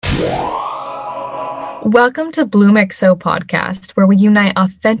Welcome to Bloom XO podcast, where we unite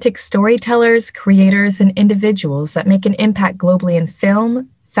authentic storytellers, creators, and individuals that make an impact globally in film,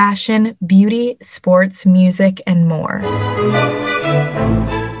 fashion, beauty, sports, music, and more.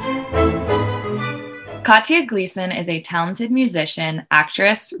 Katya Gleason is a talented musician,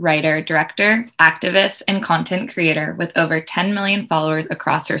 actress, writer, director, activist, and content creator with over 10 million followers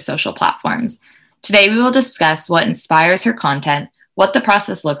across her social platforms. Today, we will discuss what inspires her content, what the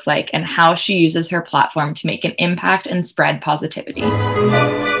process looks like, and how she uses her platform to make an impact and spread positivity. Well,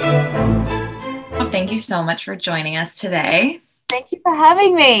 thank you so much for joining us today. Thank you for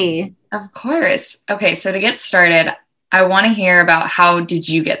having me. Of course. Okay, so to get started, I want to hear about how did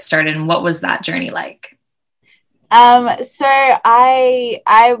you get started and what was that journey like? So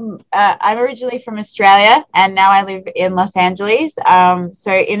I'm originally from Australia and now I live in Los Angeles.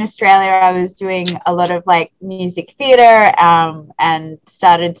 So in Australia, I was doing a lot of like music theater, and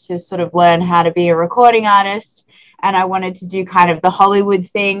started to sort of learn how to be a recording artist. And I wanted to do kind of the Hollywood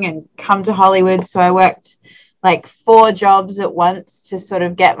thing and come to Hollywood. So I worked like 4 jobs at once to sort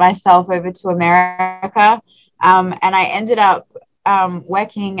of get myself over to America. And I ended up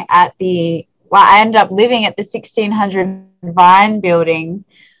working at I ended up living at the 1600 Vine building,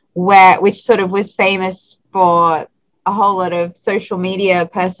 which sort of was famous for a whole lot of social media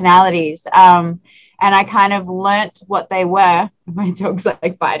personalities. And I kind of learnt what they were. My dog's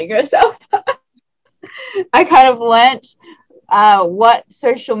like biting herself. I kind of learnt what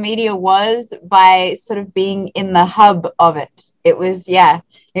social media was by sort of being in the hub of it. It was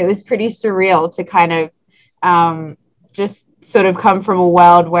pretty surreal to kind of just sort of come from a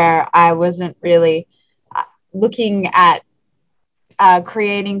world where I wasn't really looking at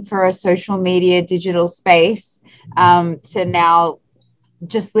creating for a social media digital space, to now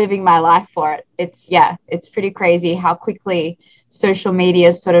just living my life for it. It's pretty crazy how quickly social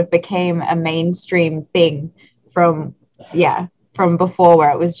media sort of became a mainstream thing from before,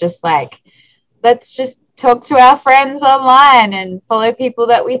 where it was just like, let's just talk to our friends online and follow people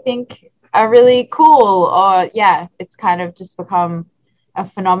that we think are really cool, or it's kind of just become a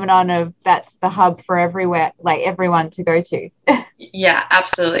phenomenon of that's the hub for everywhere, like everyone to go to. Yeah,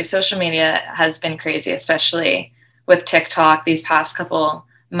 absolutely. Social media has been crazy, especially with TikTok these past couple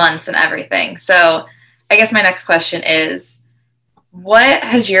months and everything. So I guess my next question is, what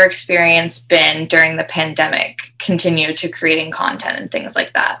has your experience been during the pandemic, continue to creating content and things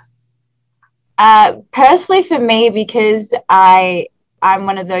like that? Personally for me, because I'm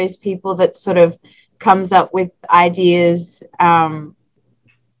one of those people that sort of comes up with ideas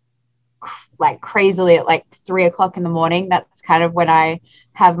like crazily at like 3 o'clock in the morning. That's kind of when I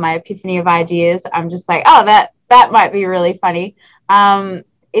have my epiphany of ideas. I'm just like, oh, that might be really funny.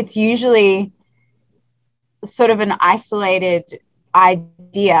 It's usually sort of an isolated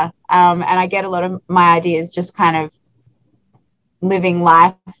idea, and I get a lot of my ideas just kind of living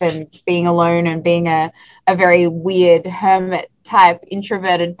life and being alone and being a very weird hermit type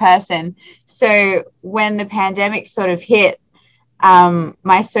introverted person. So when the pandemic sort of hit,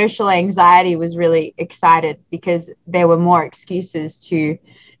 my social anxiety was really excited because there were more excuses to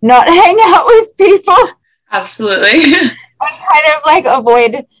not hang out with people. Absolutely. And kind of like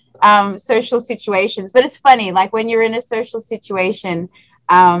avoid social situations. But it's funny, like when you're in a social situation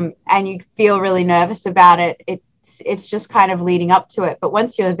and you feel really nervous about it, it's just kind of leading up to it. But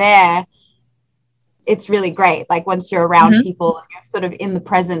once you're there, it's really great. Like once you're around people, you're sort of in the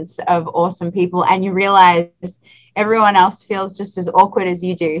presence of awesome people and you realize everyone else feels just as awkward as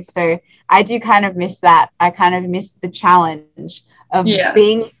you do. So I do kind of miss that. I kind of miss the challenge of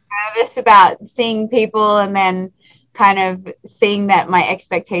being nervous about seeing people and then kind of seeing that my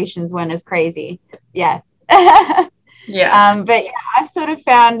expectations weren't as crazy. Yeah. But I've sort of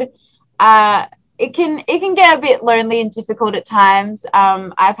found it can get a bit lonely and difficult at times.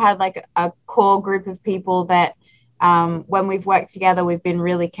 I've had like a core group of people that when we've worked together, we've been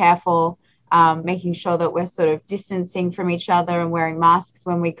really careful, making sure that we're sort of distancing from each other and wearing masks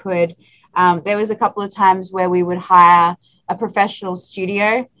when we could. There was a couple of times where we would hire a professional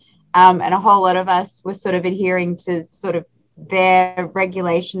studio, and a whole lot of us were sort of adhering to sort of their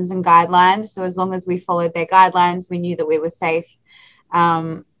regulations and guidelines. So as long as we followed their guidelines, we knew that we were safe.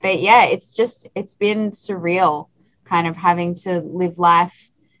 But yeah, it's been surreal kind of having to live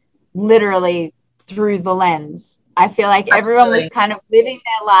life literally through the lens. I feel like everyone was kind of living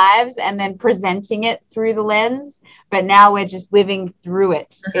their lives and then presenting it through the lens, but now we're just living through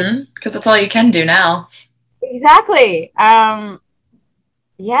it. Because that's all you can do now. Exactly.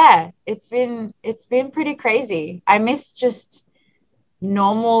 It's been pretty crazy. I miss just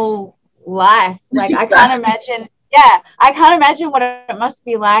normal life. Like I can't imagine Yeah, I can't imagine what it must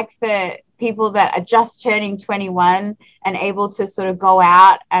be like for people that are just turning 21 and able to sort of go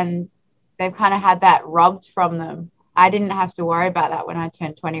out, and they've kind of had that robbed from them. I didn't have to worry about that when I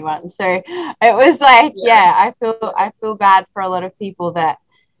turned 21. So it was like, yeah, I feel bad for a lot of people that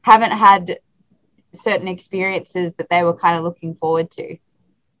haven't had certain experiences that they were kind of looking forward to.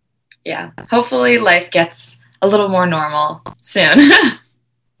 Yeah. Hopefully life gets a little more normal soon.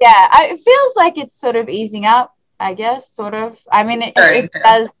 Yeah, it feels like it's sort of easing up, I guess, sort of. I mean, it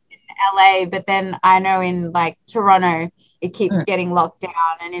does in LA, but then I know in like Toronto, it keeps getting locked down,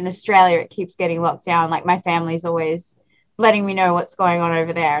 and in Australia, it keeps getting locked down. Like my family's always letting me know what's going on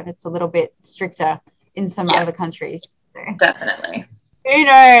over there, and it's a little bit stricter in some other countries. So, definitely. who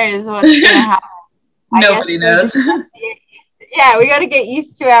knows what's going to happen? Nobody knows. Yeah, we got to get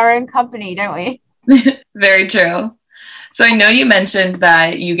used to our own company, don't we? Very true. So I know you mentioned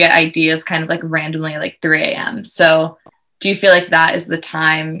that you get ideas kind of like randomly, like 3 a.m. So do you feel like that is the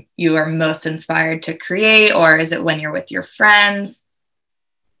time you are most inspired to create, or is it when you're with your friends?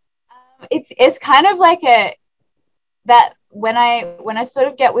 It's kind of like that when I sort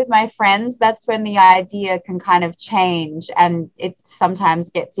of get with my friends, that's when the idea can kind of change, and it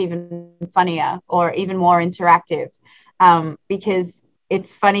sometimes gets even funnier or even more interactive, because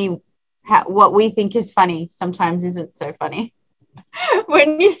it's funny what we think is funny sometimes isn't so funny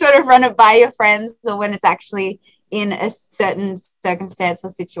when you sort of run it by your friends, or when it's actually in a certain circumstance or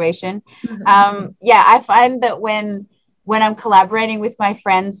situation. Yeah, I find that when I'm collaborating with my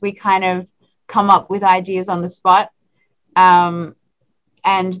friends, we kind of come up with ideas on the spot. And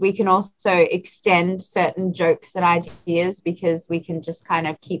we can also extend certain jokes and ideas because we can just kind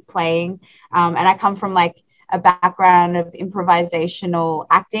of keep playing. And I come from like a background of improvisational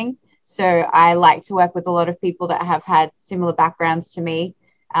acting. So I like to work with a lot of people that have had similar backgrounds to me,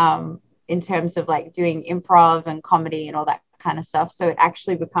 in terms of like doing improv and comedy and all that kind of stuff. So it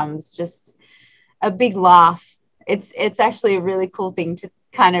actually becomes just a big laugh. It's actually a really cool thing to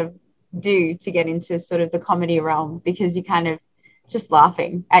kind of do to get into sort of the comedy realm, because you kind of just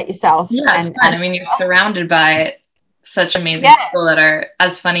laughing at yourself. Yeah, it's fun. I mean, you're surrounded by such amazing people that are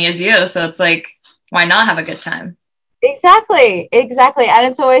as funny as you. So it's like, why not have a good time? Exactly. And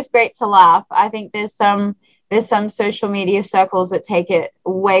it's always great to laugh. I think there's some social media circles that take it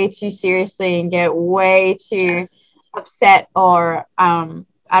way too seriously and get way too upset, or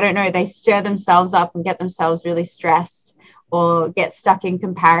I don't know, they stir themselves up and get themselves really stressed, or get stuck in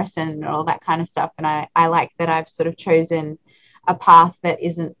comparison and all that kind of stuff. And I like that I've sort of chosen a path that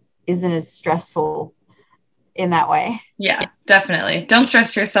isn't as stressful in that way. Yeah, definitely. Don't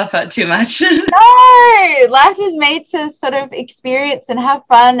stress yourself out too much. No, life is made to sort of experience and have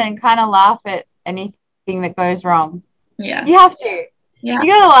fun and kind of laugh at anything that goes wrong. Yeah. You have to. Yeah. You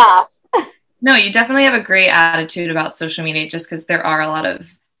gotta laugh. No, you definitely have a great attitude about social media, just because there are a lot of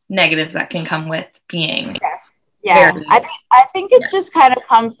negatives that can come with being. Yes. Yeah. I think it's just kind of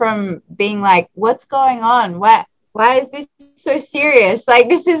come from being like, what's going on? Why is this so serious? Like,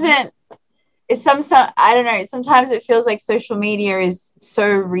 this isn't, it's some I don't know, sometimes it feels like social media is so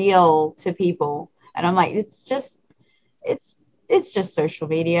real to people, and I'm like, it's just social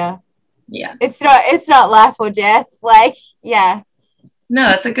media. Yeah, it's not life or death. Like, yeah. No,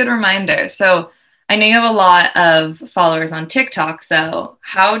 that's a good reminder. So I know you have a lot of followers on TikTok, so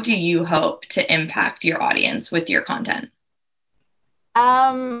how do you hope to impact your audience with your content?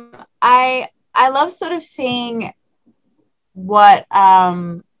 I love sort of seeing what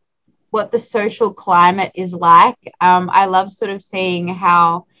the social climate is like. I love sort of seeing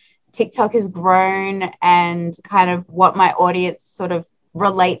how TikTok has grown and kind of what my audience sort of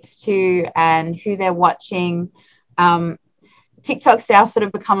relates to and who they're watching. TikTok's now sort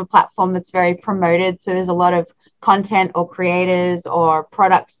of become a platform that's very promoted. So there's a lot of content or creators or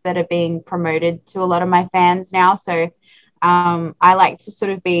products that are being promoted to a lot of my fans now. So I like to sort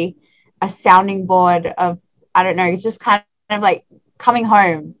of be a sounding board of, I don't know, just kind of like coming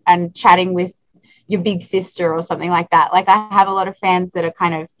home and chatting with your big sister or something like that. Like, I have a lot of fans that are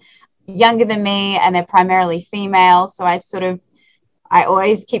kind of younger than me and they're primarily female. So I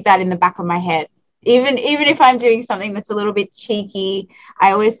always keep that in the back of my head. Even if I'm doing something that's a little bit cheeky,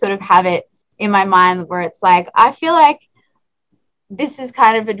 I always sort of have it in my mind where it's like, I feel like this is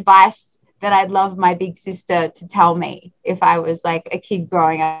kind of advice that I'd love my big sister to tell me if I was like a kid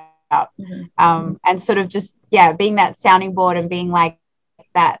growing up. And sort of just, being that sounding board and being like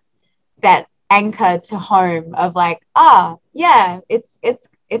that anchor to home of like,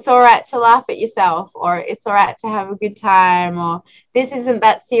 it's all right to laugh at yourself, or it's all right to have a good time, or this isn't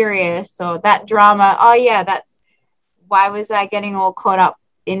that serious, or that drama. Oh yeah, that's why was I getting all caught up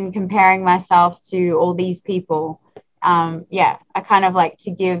in comparing myself to all these people, I kind of like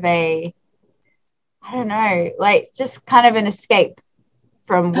to give I don't know, like just kind of an escape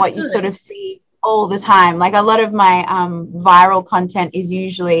from what you sort of see all the time. Like a lot of my viral content is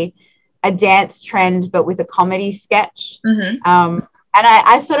usually a dance trend, but with a comedy sketch. And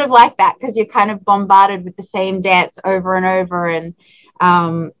I sort of like that because you're kind of bombarded with the same dance over and over, and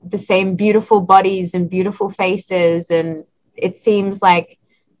the same beautiful bodies and beautiful faces. And it seems like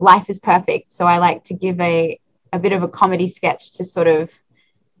life is perfect. So I like to give a bit of a comedy sketch to sort of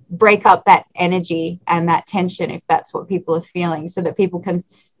break up that energy and that tension, if that's what people are feeling, so that people can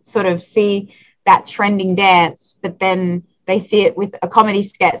sort of see that trending dance, but then they see it with a comedy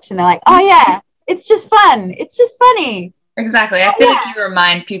sketch and they're like, oh yeah, it's just fun. It's just funny. Exactly. I feel like you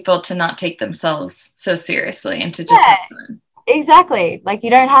remind people to not take themselves so seriously and to just have fun. Exactly. Like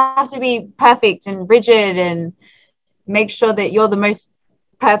you don't have to be perfect and rigid and make sure that you're the most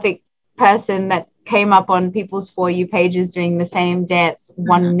perfect person that came up on people's For You pages doing the same dance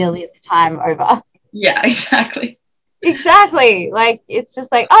 1 millionth time over. Yeah, exactly. Exactly. Like it's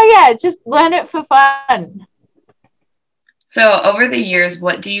just like, oh yeah, just learn it for fun. So over the years,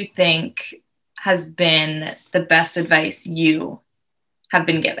 what do you think has been the best advice you have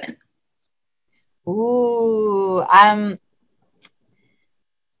been given? Ooh,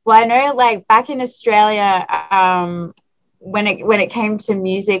 well, I know like back in Australia, when it came to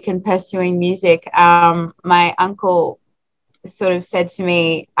music and pursuing music, my uncle sort of said to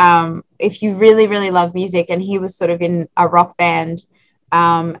me, if you really, really love music, and he was sort of in a rock band,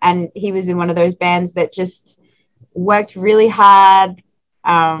 and he was in one of those bands that just worked really hard,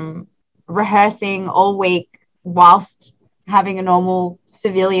 rehearsing all week whilst having a normal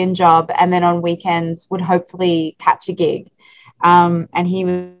civilian job, and then on weekends would hopefully catch a gig. And he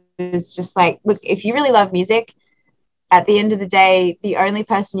was just like, look, if you really love music, at the end of the day, the only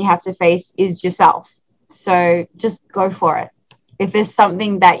person you have to face is yourself. So just go for it. If there's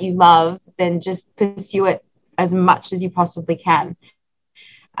something that you love, then just pursue it as much as you possibly can.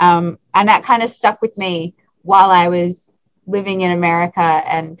 And that kind of stuck with me while I was living in America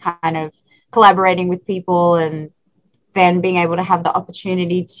and kind of collaborating with people, and then being able to have the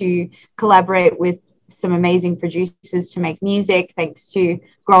opportunity to collaborate with some amazing producers to make music, thanks to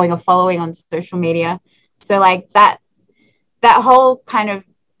growing a following on social media. So like that whole kind of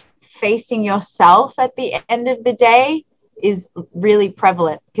facing yourself at the end of the day is really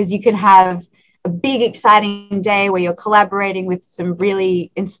prevalent, because you can have a big exciting day where you're collaborating with some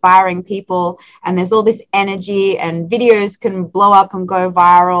really inspiring people, and there's all this energy and videos can blow up and go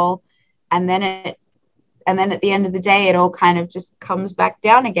viral, and then at the end of the day it all kind of just comes back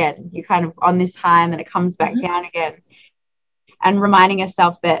down again. You're kind of on this high and then it comes back down again. And reminding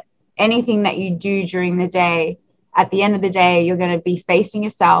yourself that anything that you do during the day, at the end of the day, you're going to be facing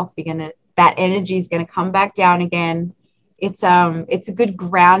yourself. That energy is going to come back down again. It's a good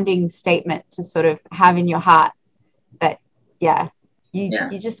grounding statement to sort of have in your heart that,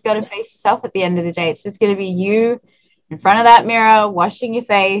 you just got to face yourself at the end of the day. It's just going to be you in front of that mirror, washing your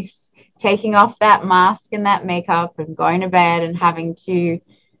face, taking off that mask and that makeup, and going to bed and having to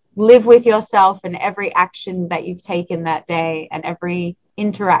live with yourself and every action that you've taken that day and every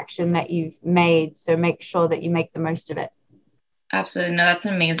interaction that you've made. So make sure that you make the most of it. Absolutely. No, that's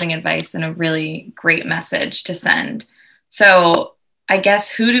amazing advice and a really great message to send. So I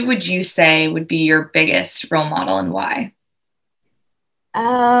guess would you say would be your biggest role model and why?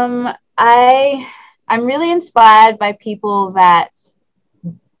 I'm really inspired by people that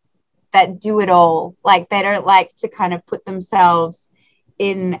do it all. Like they don't like to kind of put themselves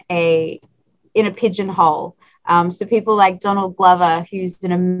in a pigeonhole. So people like Donald Glover, who's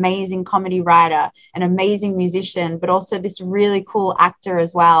an amazing comedy writer, an amazing musician, but also this really cool actor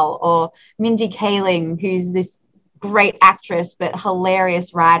as well. Or Mindy Kaling, who's this great actress, but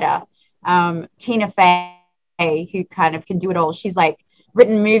hilarious writer. Tina Fey, who kind of can do it all. She's like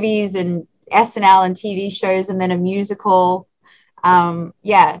written movies and SNL and TV shows, and then a musical.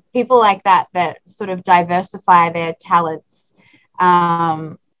 People like that sort of diversify their talents,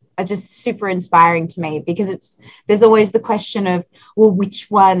 are just super inspiring to me, because there's always the question of, well, which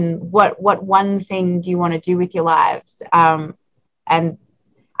one, what one thing do you want to do with your lives? And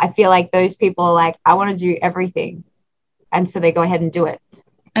I feel like those people are like, I want to do everything. And so they go ahead and do it.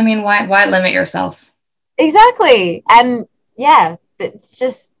 I mean, why limit yourself? Exactly. And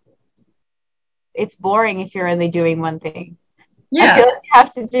it's boring if you're only doing one thing. Yeah. I feel like you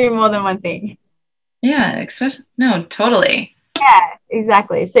have to do more than one thing. Yeah, no, totally. Yeah,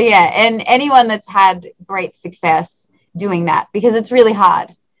 exactly. So and anyone that's had great success doing that, because it's really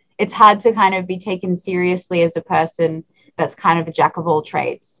hard. It's hard to kind of be taken seriously as a person that's kind of a jack of all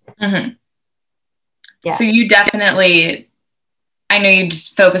trades. Mm-hmm. Yeah. So you definitely, I know you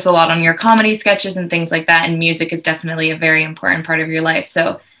just focus a lot on your comedy sketches and things like that, and music is definitely a very important part of your life.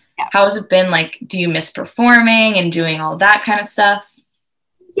 So how has it been? Like, do you miss performing and doing all that kind of stuff?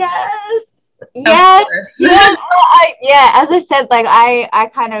 Yes. As I said, like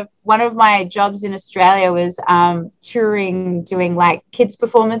I kind of, one of my jobs in Australia was touring, doing like kids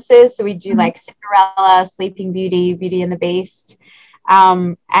performances. So we do like Cinderella, Sleeping Beauty, Beauty and the Beast,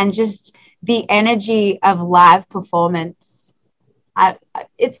 and just the energy of live performance.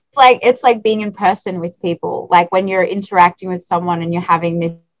 It's like being in person with people, like when you're interacting with someone and you're having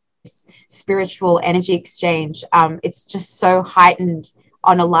this spiritual energy exchange. It's just so heightened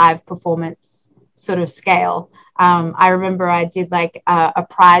on a live performance sort of scale. I remember I did like a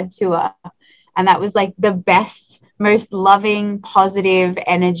Pride tour, and that was like the best, most loving, positive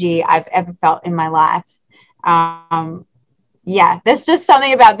energy I've ever felt in my life. There's just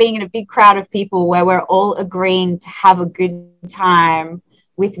something about being in a big crowd of people where we're all agreeing to have a good time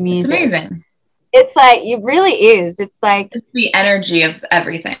with music. It's amazing. It's like, it really is. It's like, it's the energy of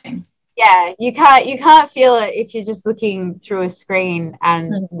everything. Yeah, you can't feel it if you're just looking through a screen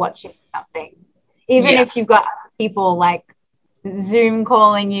and watching something. Even if you've got people like Zoom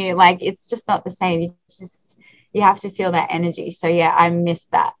calling you, like it's just not the same. You have to feel that energy. So yeah, I miss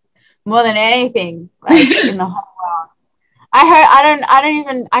that more than anything, like in the whole world.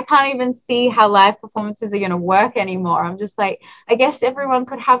 I can't even see how live performances are going to work anymore. I'm just like, I guess everyone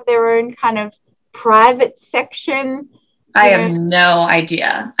could have their own kind of private section. I have no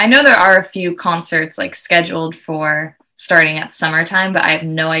idea. I know there are a few concerts like scheduled for starting at summertime, but I have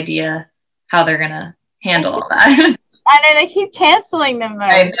no idea how they're going to handle all that. I know, they keep canceling them though.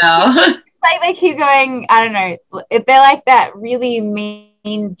 I know. Like they keep going, I don't know, they're like that really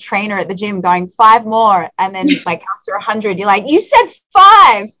mean trainer at the gym going 5 more, and then like after 100 you're like, you said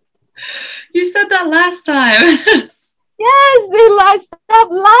 5. You said that last time. Yes, they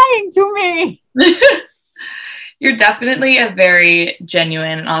stop lying to me. You're definitely a very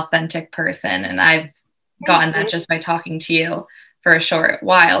genuine and authentic person, and I've gotten that just by talking to you for a short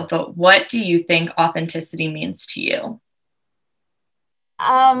while. But what do you think authenticity means to you?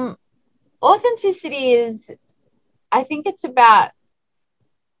 Authenticity is, I think it's about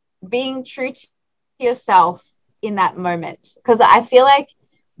being true to yourself in that moment, because I feel like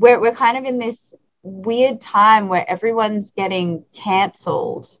we're kind of in this weird time where everyone's getting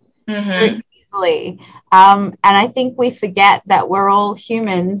cancelled so easily, and I think we forget that we're all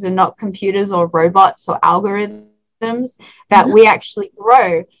humans and not computers or robots or algorithms, that we actually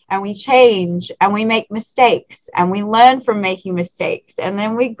grow and we change and we make mistakes and we learn from making mistakes, and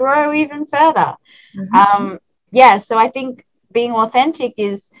then we grow even further. So I think being authentic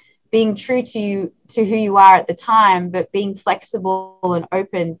is being true to who you are at the time, but being flexible and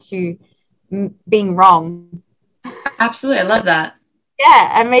open to being wrong. Absolutely. I love that.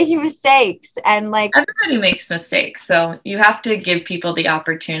 Yeah, and making mistakes, and like everybody makes mistakes, so you have to give people the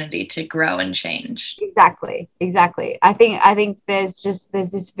opportunity to grow and change. Exactly. I think there's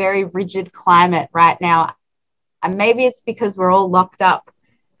this very rigid climate right now, and maybe it's because we're all locked up,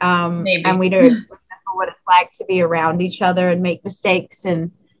 and we don't remember what it's like to be around each other and make mistakes.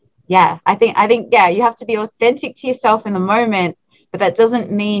 And I think you have to be authentic to yourself in the moment, but that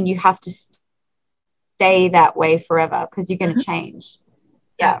doesn't mean you have to stay that way forever, because you're going to change.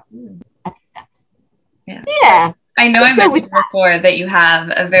 I think that's I know I mentioned before that you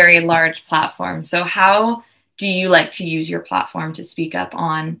have a very large platform. So how do you like to use your platform to speak up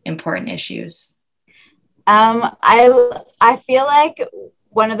on important issues? I feel like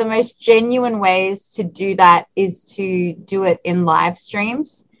one of the most genuine ways to do that is to do it in live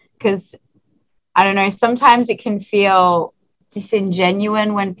streams, because I don't know, sometimes it can feel disingenuous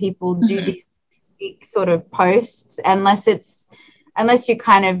when people do these big sort of posts, unless you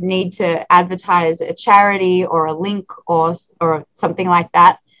kind of need to advertise a charity or a link or something like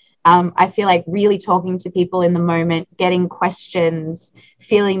that. I feel like really talking to people in the moment, getting questions,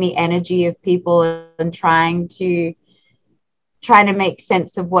 feeling the energy of people, and trying to make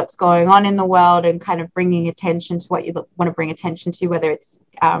sense of what's going on in the world, and kind of bringing attention to what you want to bring attention to, whether it's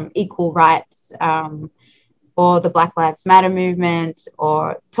equal rights, or the Black Lives Matter movement,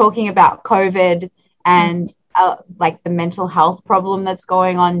 or talking about COVID and like the mental health problem that's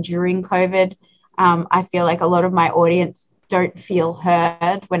going on during COVID. I feel like a lot of my audience don't feel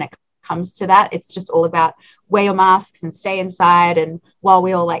heard when it comes to that. It's just all about wear your masks and stay inside. And while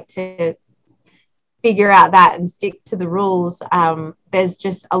we all like to figure out that and stick to the rules, there's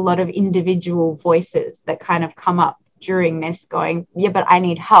just a lot of individual voices that kind of come up during this going, yeah, but I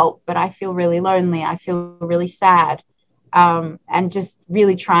need help, but I feel really lonely, I feel really sad. and just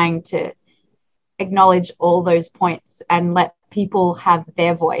really trying to acknowledge all those points and let people have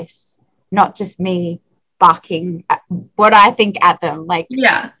their voice, not just me barking at what I think at them, like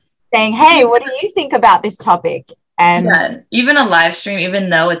saying, hey, what do you think about this topic? And even a live stream, even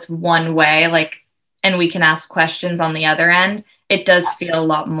though it's one way, like, and we can ask questions on the other end, it does feel a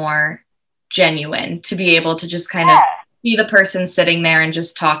lot more genuine to be able to just kind of see the person sitting there and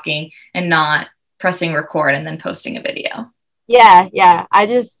just talking and not pressing record and then posting a video. Yeah.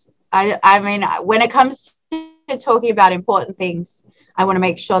 I mean, when it comes to talking about important things, I want to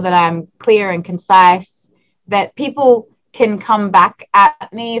make sure that I'm clear and concise, that people can come back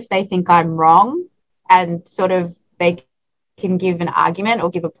at me if they think I'm wrong, and sort of they can give an argument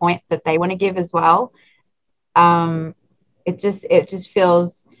or give a point that they want to give as well. It just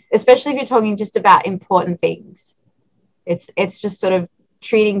feels, especially if you're talking just about important things, it's just sort of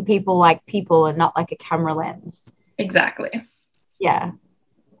treating people like people and not like a camera lens. Exactly. Yeah.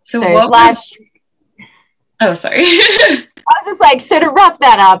 So live streaming. Oh, sorry. I was just like, so to wrap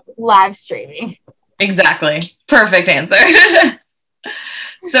that up, live streaming. Exactly. Perfect answer.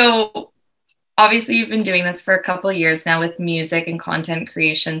 So obviously you've been doing this for a couple of years now with music and content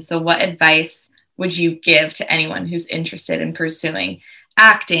creation. So what advice would you give to anyone who's interested in pursuing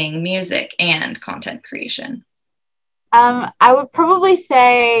acting, music, and content creation? I would probably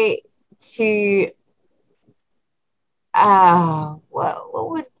say to,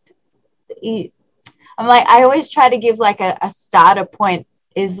 what would you, I'm like, I always try to give like a starter point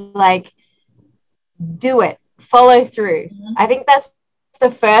is like, do it, follow through. Mm-hmm. I think that's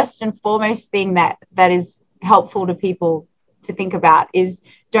the first and foremost thing that is helpful to people to think about, is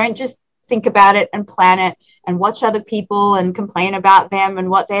don't just think about it and plan it and watch other people and complain about them and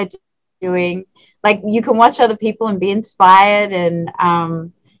what they're doing. Like, you can watch other people and be inspired, and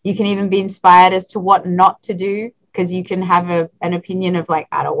you can even be inspired as to what not to do, because you can have an opinion of like,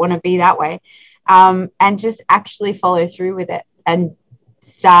 I don't want to be that way, and just actually follow through with it and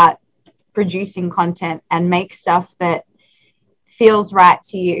start producing content and make stuff that feels right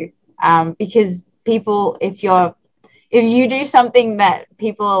to you, because people, if you do something that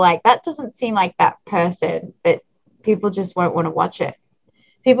people are like, that doesn't seem like that person, that people just won't want to watch it.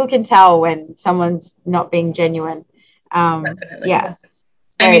 People can tell when someone's not being genuine. Definitely. Yeah.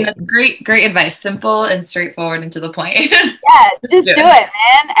 So, I mean, that's great advice. Simple and straightforward and to the point. Yeah, just do it,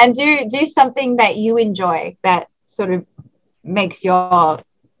 man. And do something that you enjoy, that sort of makes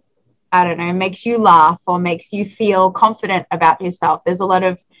makes you laugh or makes you feel confident about yourself. There's a lot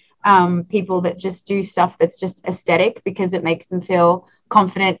of people that just do stuff that's just aesthetic because it makes them feel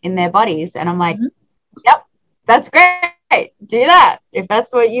confident in their bodies. And I'm like, Yep, that's great. Do that. If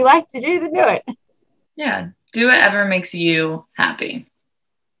that's what you like to do, then do it. Yeah. Do whatever makes you happy.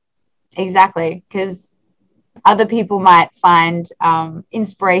 Exactly. Because other people might find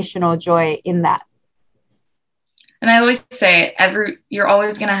inspiration or joy in that. And I always say, you're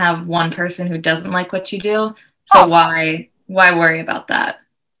always going to have one person who doesn't like what you do. So why worry about that?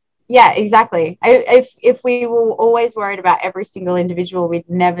 Yeah, exactly. If we were always worried about every single individual, we'd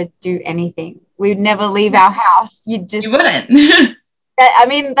never do anything. We'd never leave our house. You wouldn't. I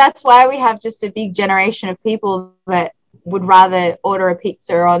mean, that's why we have just a big generation of people that would rather order a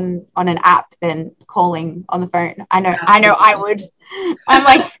pizza on an app than calling on the phone. I know I would. I'm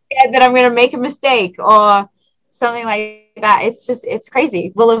like scared that I'm going to make a mistake or something like that. It's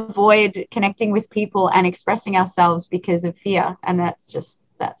crazy. We'll avoid connecting with people and expressing ourselves because of fear. And that's just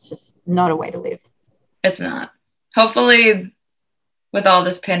not a way to live. It's not. Hopefully, with all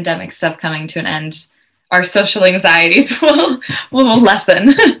this pandemic stuff coming to an end, our social anxieties will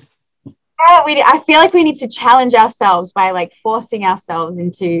lessen. I feel like we need to challenge ourselves by like forcing ourselves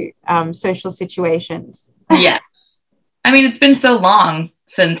into social situations. Yes. I mean, it's been so long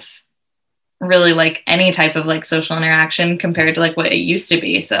since really like any type of like social interaction compared to like what it used to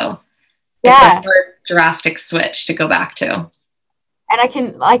be. So it's a more drastic switch to go back to. And I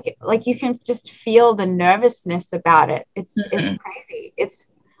can like you can just feel the nervousness about it. It's crazy.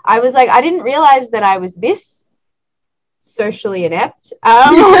 I was like, I didn't realize that I was this socially inept.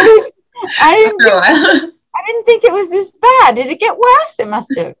 I didn't think it was this bad. Did it get worse? It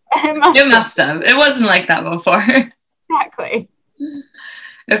must have. It must have. It wasn't like that before. Exactly.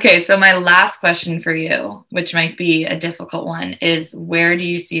 Okay, so my last question for you, which might be a difficult one, is where do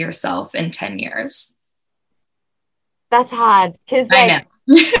you see yourself in 10 years? That's hard because I know.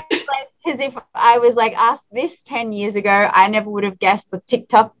 Because if I was like asked this 10 years ago, I never would have guessed that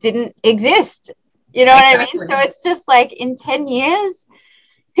TikTok didn't exist. You know what I mean? So it's just like in 10 years,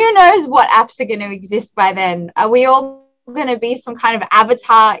 who knows what apps are going to exist by then? Are we all going to be some kind of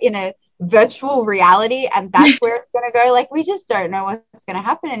avatar in a virtual reality and that's where it's going to go. Like, we just don't know what's going to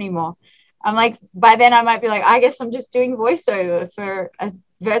happen anymore. I'm like, by then I might be like, I guess I'm just doing voiceover for a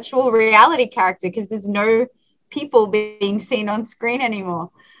virtual reality character because there's no people being seen on screen anymore.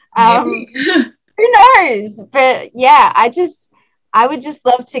 Who knows? But yeah, I would just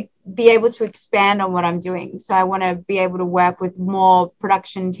love to be able to expand on what I'm doing. So I want to be able to work with more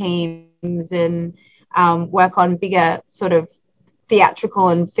production teams and work on bigger sort of theatrical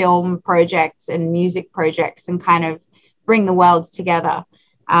and film projects and music projects and kind of bring the worlds together.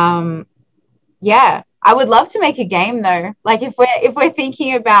 Yeah, I would love to make a game though. Like if we're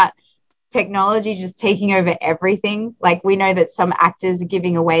thinking about technology just taking over everything, like we know that some actors are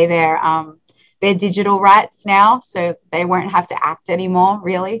giving away their digital rights now, so they won't have to act anymore,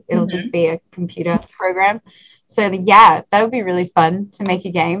 really. It'll just be a computer program. So yeah, that would be really fun to make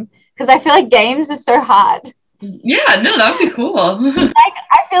a game because I feel like games are so hard. Yeah, no, that would be cool. Like,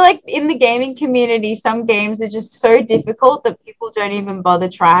 I feel like in the gaming community, some games are just so difficult that people don't even bother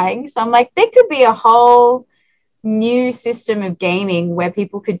trying. So I'm like, there could be a whole new system of gaming where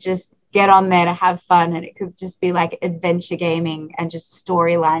people could just get on there to have fun, and it could just be like adventure gaming and just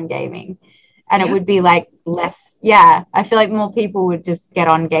storyline gaming. And it would be like less, I feel like more people would just get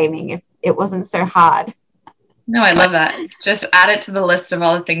on gaming if it wasn't so hard. No, I love that. Just add it to the list of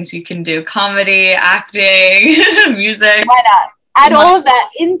all the things you can do. Comedy, acting, music. Why not? Add all of that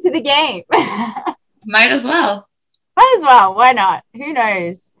into the game. Might as well. Might as well. Why not? Who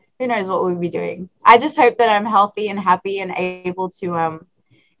knows? Who knows what we'll be doing? I just hope that I'm healthy and happy and able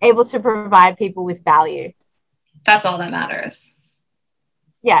to provide people with value. That's all that matters.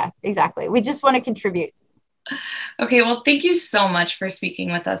 Yeah, exactly. We just want to contribute. Okay, well, thank you so much for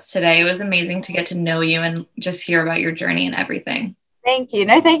speaking with us today. It was amazing to get to know you and just hear about your journey and everything. Thank you.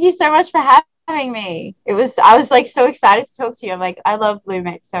 No, thank you so much for having me. I was like so excited to talk to you. I'm like, I love Bloom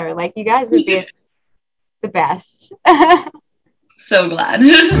XO. Like, you guys have been the best. So glad.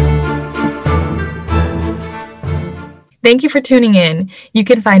 Thank you for tuning in. You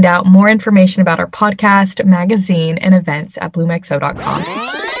can find out more information about our podcast, magazine, and events at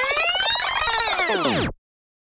bloomxo.com.